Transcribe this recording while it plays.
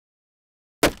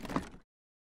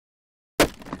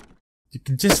You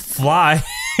can just fly.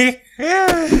 You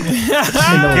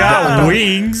got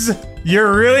wings.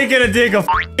 You're really gonna dig a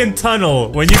fucking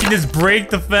tunnel when you can just break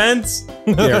the fence?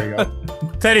 There we go.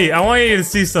 Teddy, I want you to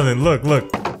see something. Look, look.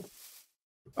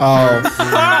 Oh.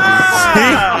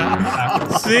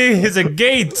 See, it's a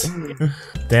gate.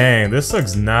 Dang, this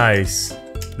looks nice.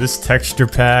 This texture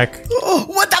pack. Oh,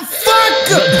 what the fuck?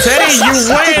 Teddy, you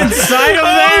went inside of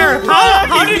there?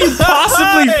 How did you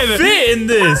possibly fit in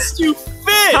this? You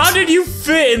fit! How did you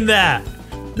fit in that?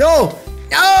 No!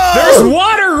 No! There's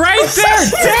water right there,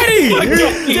 Teddy!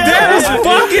 There's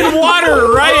fucking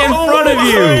water right in front of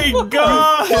you! Oh my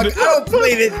god! Fuck, I don't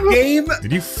play this game!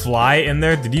 Did you fly in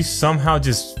there? Did you somehow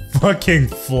just fucking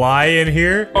fly in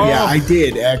here? Yeah, I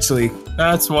did, actually.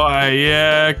 That's why,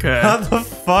 yeah, okay. How the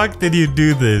fuck did you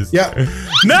do this? Yeah.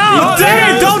 No,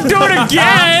 Teddy, don't do it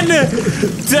again!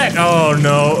 Oh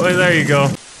no, there you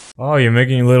go. Oh, you're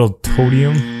making a little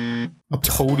toadium? A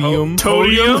podium?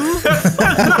 Toadium?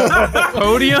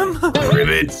 Podium?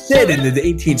 It said in the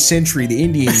 18th century, the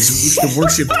Indians used to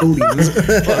worship totems.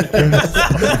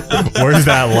 Where's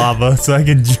that lava so I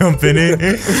can jump in it?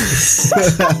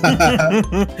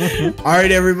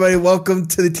 Alright, everybody, welcome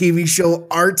to the TV show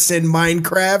Arts and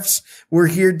Minecrafts. We're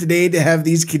here today to have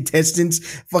these contestants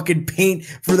fucking paint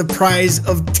for the prize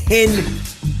of 10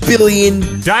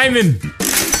 billion Diamond!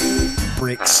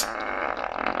 bricks.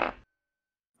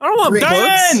 I don't want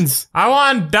diamonds! I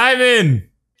want diamond!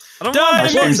 I don't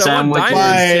want diamonds, I want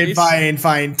diamonds.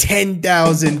 Fine.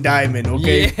 10,000 diamond,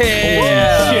 okay?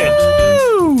 Yeah!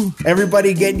 Woo!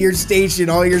 Everybody get in your station.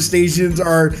 All your stations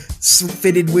are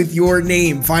fitted with your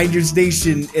name. Find your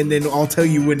station, and then I'll tell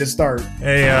you when to start.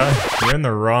 Hey, you're in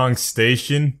the wrong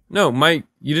station. No,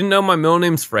 you didn't know my middle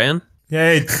name's Fran?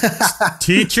 Hey,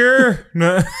 teacher?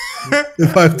 No.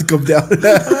 If I have to come down.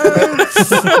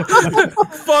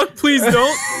 Fuck, please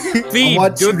don't. Feed, I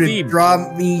want you good to feed.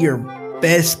 draw me your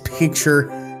best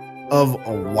picture of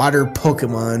a water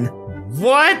Pokemon.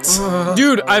 What?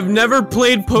 Dude, I've never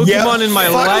played Pokemon in my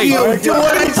life. You. Do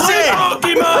what I say.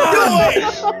 Pokemon! Do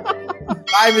it.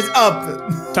 Time is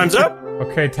up. Time's up?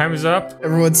 Okay, time is up.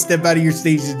 Everyone step out of your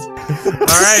stations.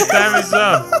 Alright, time is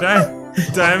up.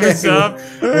 Time is up.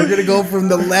 We're gonna go from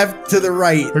the left to the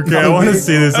right. Okay, I want to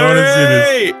see this. I want to see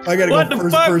this. I gotta go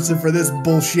first person for this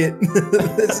bullshit.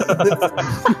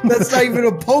 That's not even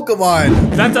a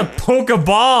Pokemon. That's a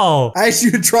Pokeball. I asked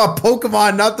you to draw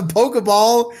Pokemon, not the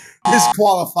Pokeball.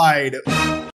 Disqualified.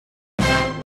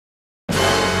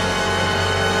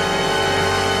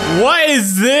 What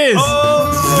is this?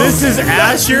 Oh, this is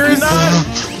Asher's?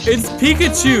 it's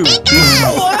Pikachu.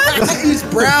 He's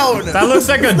brown. That looks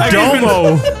like a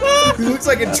Domo. He looks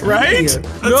like a tree. Right?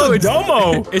 No, it's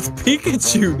Domo. It's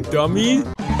Pikachu, dummy.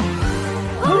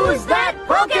 Who's that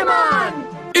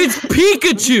Pokemon? It's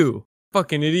Pikachu.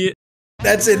 Fucking idiot.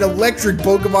 That's an electric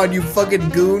Pokemon, you fucking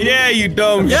goon. Yeah, you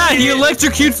dumb. Yeah, he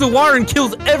electrocutes the water and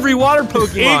kills every water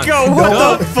Pokemon. Eco,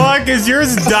 what the fuck? Is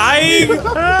yours dying?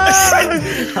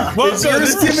 Is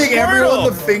yours giving everyone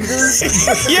the finger?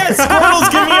 Yeah, Squirtle's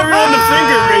giving everyone the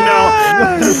finger right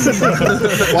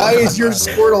now. Why is your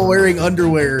Squirtle wearing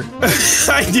underwear?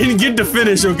 I didn't get to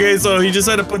finish, okay? So he just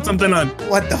had to put something on.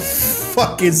 What the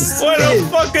fuck is this? What the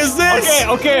fuck is this?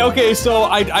 Okay. So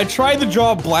I tried to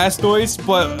draw Blastoise,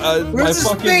 but Where's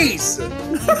his face?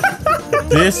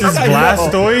 This is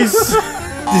Blastoise?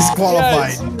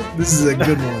 Disqualified. This is a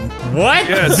good one. What?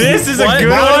 Yes. This is a What?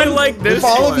 good Why one? like this If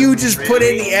all of one? you just put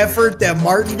in the effort that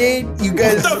Martin did, you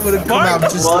guys would have come out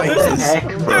just like this.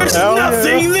 There's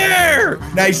nothing there!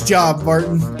 Nice job,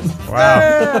 Martin.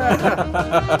 Wow.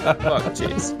 Fuck,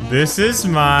 jeez. This is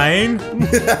mine.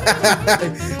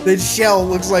 The shell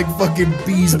looks like fucking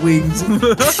bee's wings.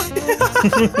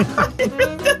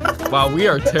 Wow, we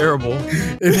are terrible.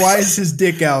 And why is his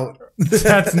dick out?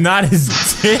 That's not his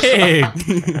dick.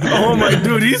 Oh my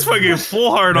dude, he's fucking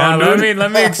full hard Now, on, let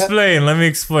dude. me explain. Let me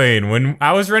explain. When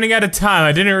I was running out of time,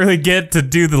 I didn't really get to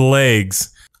do the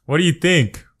legs. What do you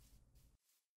think?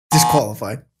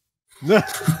 Disqualified.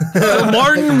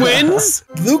 Martin wins?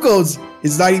 Luco's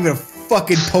is not even a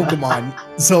fucking Pokemon,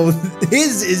 so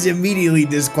his is immediately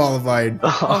disqualified.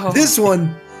 This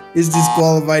one is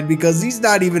disqualified because he's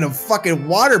not even a fucking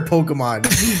water Pokemon.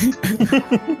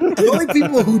 The only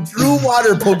people who drew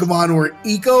water Pokemon were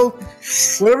Eco,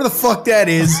 whatever the fuck that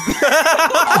is,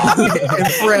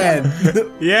 and Fran.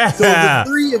 Yeah. So the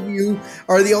three of you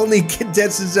are the only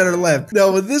contestants that are left.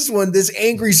 Now with this one, this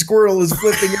angry Squirtle is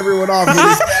flipping everyone off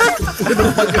with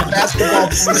a fucking basketball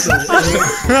pencil.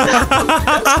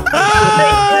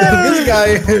 This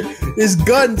guy His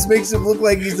guns makes him look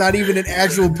like he's not even an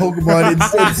actual Pokemon.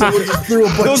 Instead, someone just threw a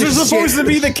bunch Those of are supposed to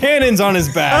be the cannons on his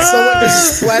back. Someone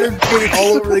just splattered paint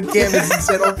all over the canvas and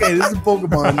said, "Okay, this is a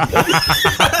Pokemon."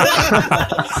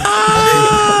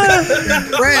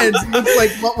 Friends, looks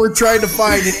like what we're trying to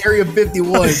find in Area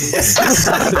 51.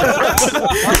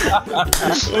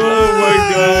 Oh my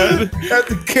god.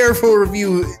 After careful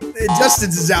review,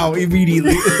 Justice is out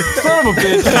immediately. Son of a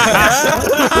bitch.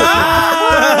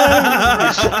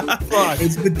 Fuck.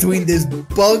 It's between this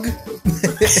bug and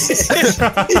this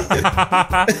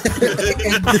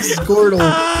Squirtle.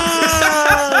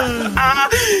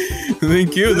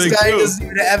 Thank you, This thank guy you. doesn't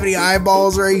even have any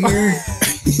eyeballs right here.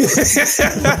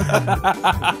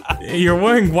 You're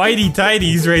wearing whitey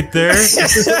tighties right there.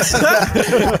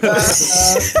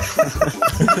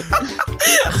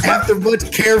 After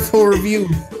much careful review,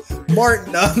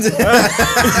 Martin. I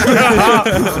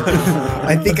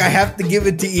think I have to give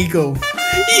it to Eco.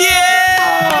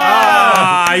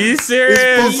 Ah, are you This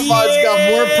serious? Pokemon's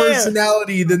got more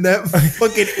personality than that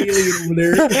fucking alien over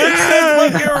there.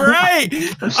 You're right.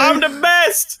 I'm the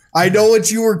best. I know what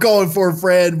you were going for,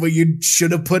 Fred, but you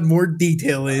should have put more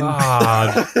detail in.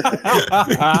 Ah,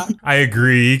 I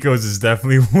agree. Eco's is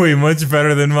definitely way much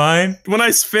better than mine. When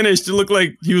I finished, it looked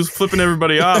like he was flipping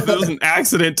everybody off. It was an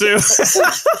accident too.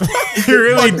 It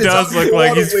really Fuck this does up, look you like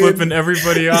wanna he's win. flipping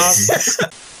everybody off.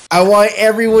 I want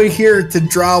everyone here to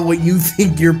draw what you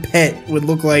think your pet would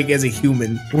look like as a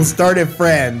human. We'll start at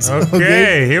Franz.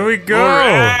 Okay, here we go. All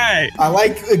right. I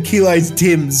like Akeyli's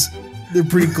Tims. They're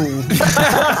pretty cool.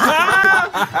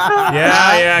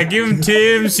 Yeah, give him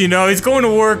Tim's. You know, he's going to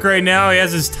work right now. He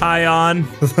has his tie on.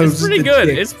 It's pretty good.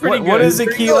 It's pretty good. What does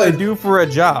Pretty Akeyli good. do for a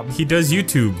job? He does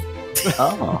YouTube.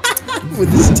 With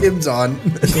his Tims on.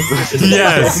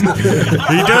 Yes, he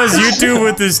does YouTube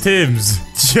with his Tims.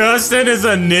 Justin is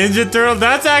a Ninja Turtle.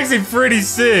 That's actually pretty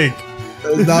sick.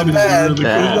 Not bad.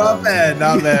 Not bad.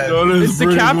 Not bad. It's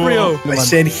DiCaprio. I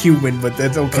said human, but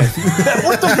that's okay.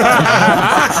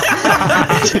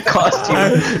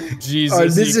 Costume. Jesus,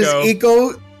 Alright, this is Eco.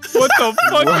 Eco. What the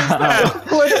fuck is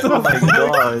that? Oh my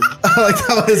god. I like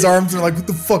how his arms are like, what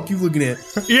the fuck you looking at?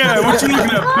 Yeah, what you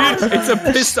looking at, bitch? It's a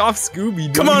pissed off Scooby.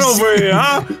 Dude. Come on over here,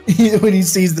 huh? When he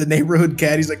sees the neighborhood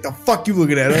cat, he's like, the fuck you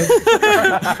looking at?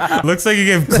 Huh? Looks like he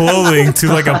gave clothing to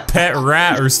like a pet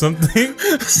rat or something.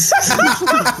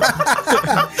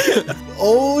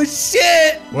 Oh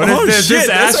shit! What is this? Shit, This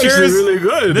that's actually Asher's? really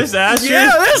good. This Asher's? Yeah,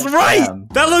 that's right.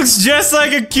 That looks just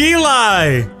like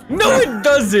Akeyli. No, it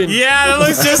doesn't. Yeah, that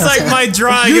looks just like my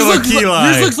drawing Yours of looks, Akeyli.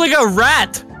 yours looks like a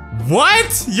rat.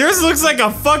 What? Yours looks like a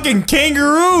fucking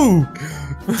kangaroo.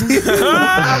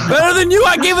 Better than you.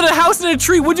 I gave it a house and a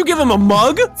tree. Would you give him a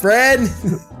mug? Fred,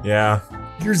 Yeah.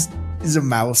 yours is a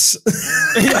mouse.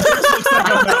 Mine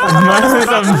is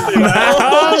a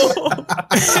mouse.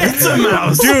 It's a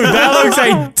mouse. Dude, that looks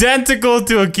identical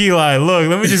to Akeyli. Look,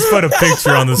 let me just put a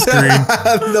picture on the screen.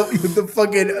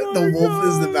 the wolf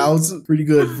is the mouse. Pretty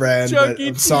good, Fred. Chuck But E.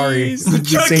 I'm sorry. Cheese. I'm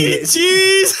just Chuck saying E. it.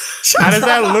 Cheese. How does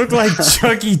that look like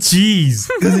Chuck E. Cheese?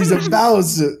 Because he's a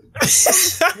mouse.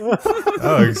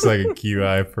 That looks like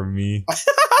Akeyli for me.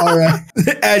 All right.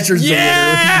 Asher's the winner.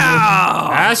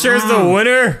 Asher's the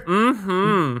winner?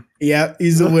 Mm-hmm. Yeah,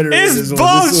 he's the winner. It's This one. This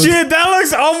one- bullshit. That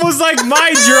looks almost like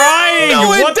my drawing.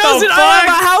 No, it What doesn't. the I have a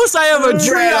fuck? house. I have a tree.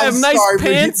 Fred, I have I'm nice sorry, but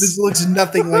pants. this looks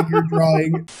nothing like your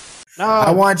drawing.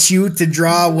 I want you to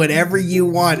draw whatever you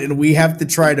want, and we have to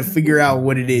try to figure out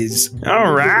what it is.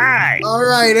 All right. All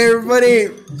right, everybody.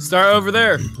 Start over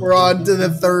there. We're on to the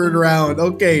third round.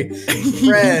 Okay,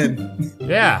 Fred,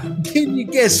 Yeah. can you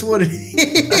guess what it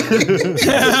is?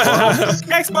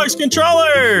 Xbox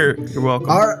controller. You're welcome.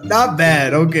 All right, not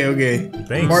bad. Okay.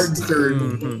 Thanks. Martin's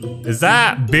turn. Is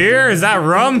that beer? Is that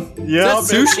rum? Yeah, Is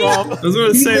that sushi? I was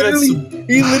gonna say that's.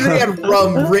 He literally had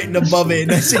rum written above it,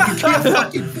 and I said, you can't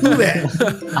fucking do that.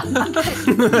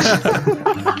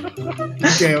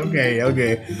 Okay.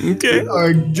 Okay. All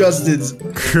right, Justin's.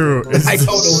 Cool. I don't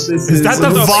know what this is. Is that the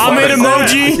It looks vomit like-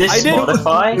 emoji? This I didn't-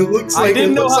 Spotify? It looks I like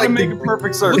didn't it know looks how to like make the, a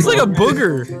perfect circle. Looks like a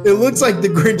booger. it looks like the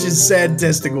Grinch's sad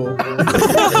testicle. It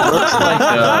looks like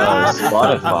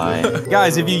Spotify.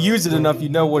 Guys, if you use it enough, you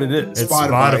know what it is. It's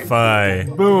Spotify.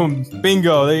 Spotify. Boom.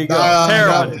 Bingo. There you go. Tear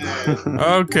not on it. bad.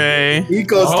 Okay.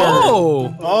 Eco's turn.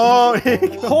 Oh, Oh,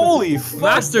 holy fuck.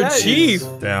 Master that is- Chief.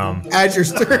 Damn.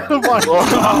 Asher's turn.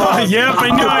 Oh, yep, I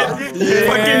knew it.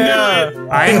 Fucking knew it.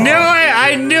 I knew it.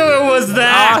 I knew it was Ah,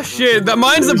 that. shit. That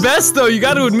mine's the best though. You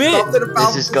got to admit. Something about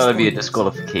This has gotta be a one.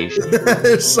 disqualification.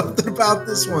 There's something about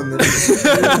this one.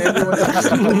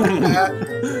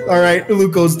 All right,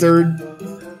 Luco's turn.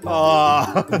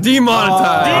 Demonetized.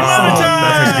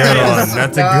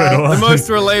 That's a good one. The most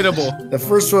relatable. The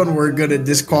first one we're gonna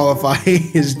disqualify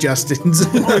is Justin's.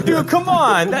 Dude, come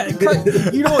on.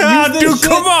 You don't use this Dude, shit?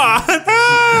 come on!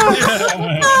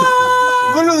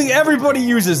 Literally everybody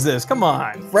uses this. Come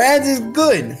on. Franz is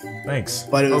good, Thanks.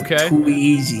 but it was Okay. too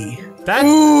easy. That.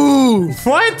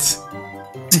 What?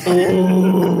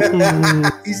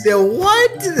 He said,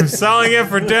 "What?" I'm selling it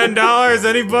for $10.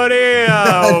 Anybody?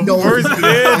 No, First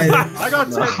bid. I got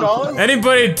 $10.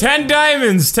 Anybody? 10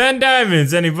 diamonds. 10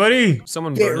 diamonds. Anybody?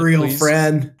 Someone Get burn it, real, please.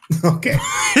 friend. Okay.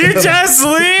 You just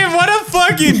leave? What a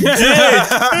fucking dick!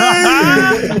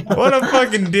 What a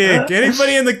fucking dick!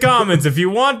 Anybody in the comments? If you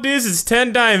want this, it's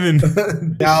 10 diamond.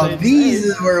 Now these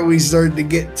is where we start to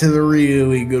get to the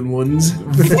really good ones.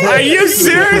 Are you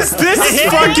serious? This is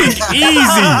fucking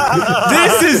easy.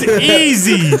 This is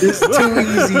easy. It's too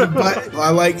easy, but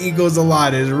I like Egos a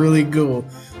lot. It's really cool.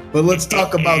 But let's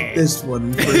talk about this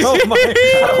one first. Oh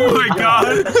my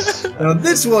god. Now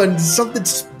this one, something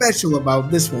special about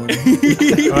this one.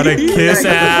 What a kiss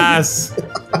ass.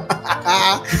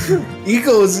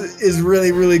 Egos is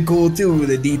really, really cool too.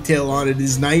 The detail on it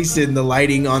is nice, and the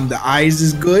lighting on the eyes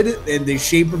is good, and the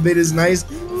shape of it is nice.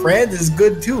 Franz is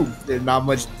good too. There's not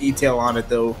much detail on it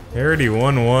though. They already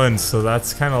won one, so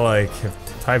that's kind of like a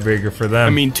tiebreaker for them. I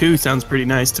mean, 2 sounds pretty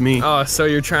nice to me. Oh, so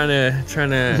you're trying to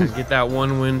get that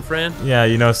one win, friend? yeah,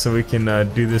 you know, so we can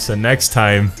do this next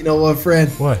time. You know what, friend?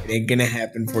 What? It ain't gonna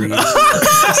happen for you.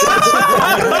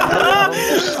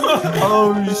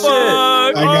 Oh shit.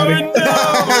 I got it.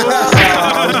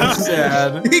 Oh,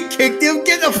 sad. He kicked him.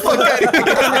 Get the fuck out of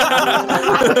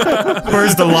here.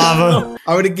 Where's the lava?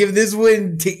 I would give this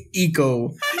win to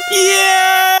Eco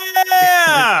Yeah!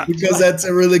 because that's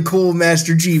a really cool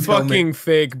Master Chief helmet. Fucking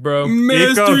fake, bro.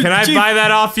 Eco, can I buy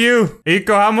that off you?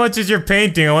 Eco, how much is your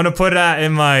painting? I want to put that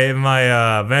in my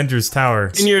Avengers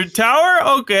tower. In your tower?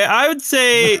 Okay, I would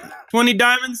say 20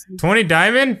 diamonds. 20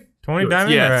 diamond? 20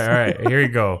 diamond? Yes. All right, here you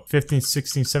go. 15,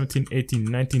 16, 17, 18,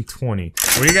 19, 20.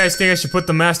 What do you guys think I should put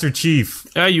the Master Chief?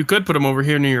 Yeah, you could put him over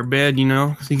here near your bed, you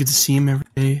know, so you get to see him every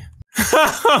day.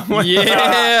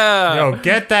 Yeah. Yo,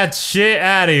 get that shit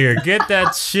out of here. Get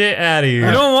that shit out of here.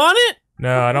 You don't want it?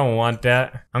 No, I don't want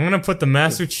that. I'm gonna put the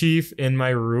Master Chief in my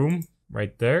room.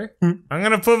 Right there. I'm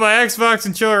gonna put my Xbox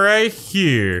controller right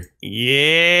here.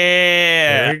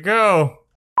 Yeah. There you go.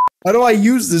 How do I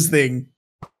use this thing?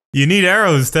 You need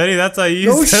arrows, Teddy. That's how you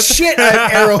use No it. shit, I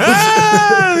have arrows.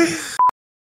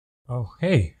 Oh,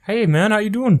 hey. Hey, man. How you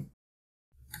doing?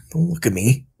 Don't look at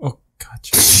me. Oh,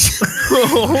 gotcha.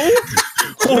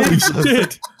 Holy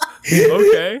shit.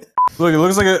 Okay. Look, it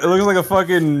looks like a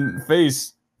fucking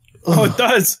face. Oh, it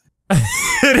does.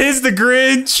 It is the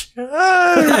Grinch.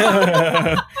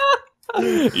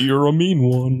 You're a mean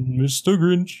one, Mr.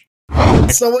 Grinch.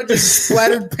 Someone just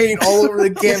splattered paint all over the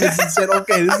canvas and said,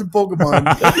 "Okay, this is a Pokemon."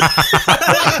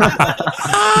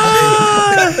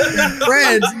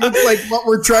 Friends, looks like what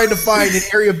we're trying to find in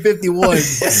Area 51.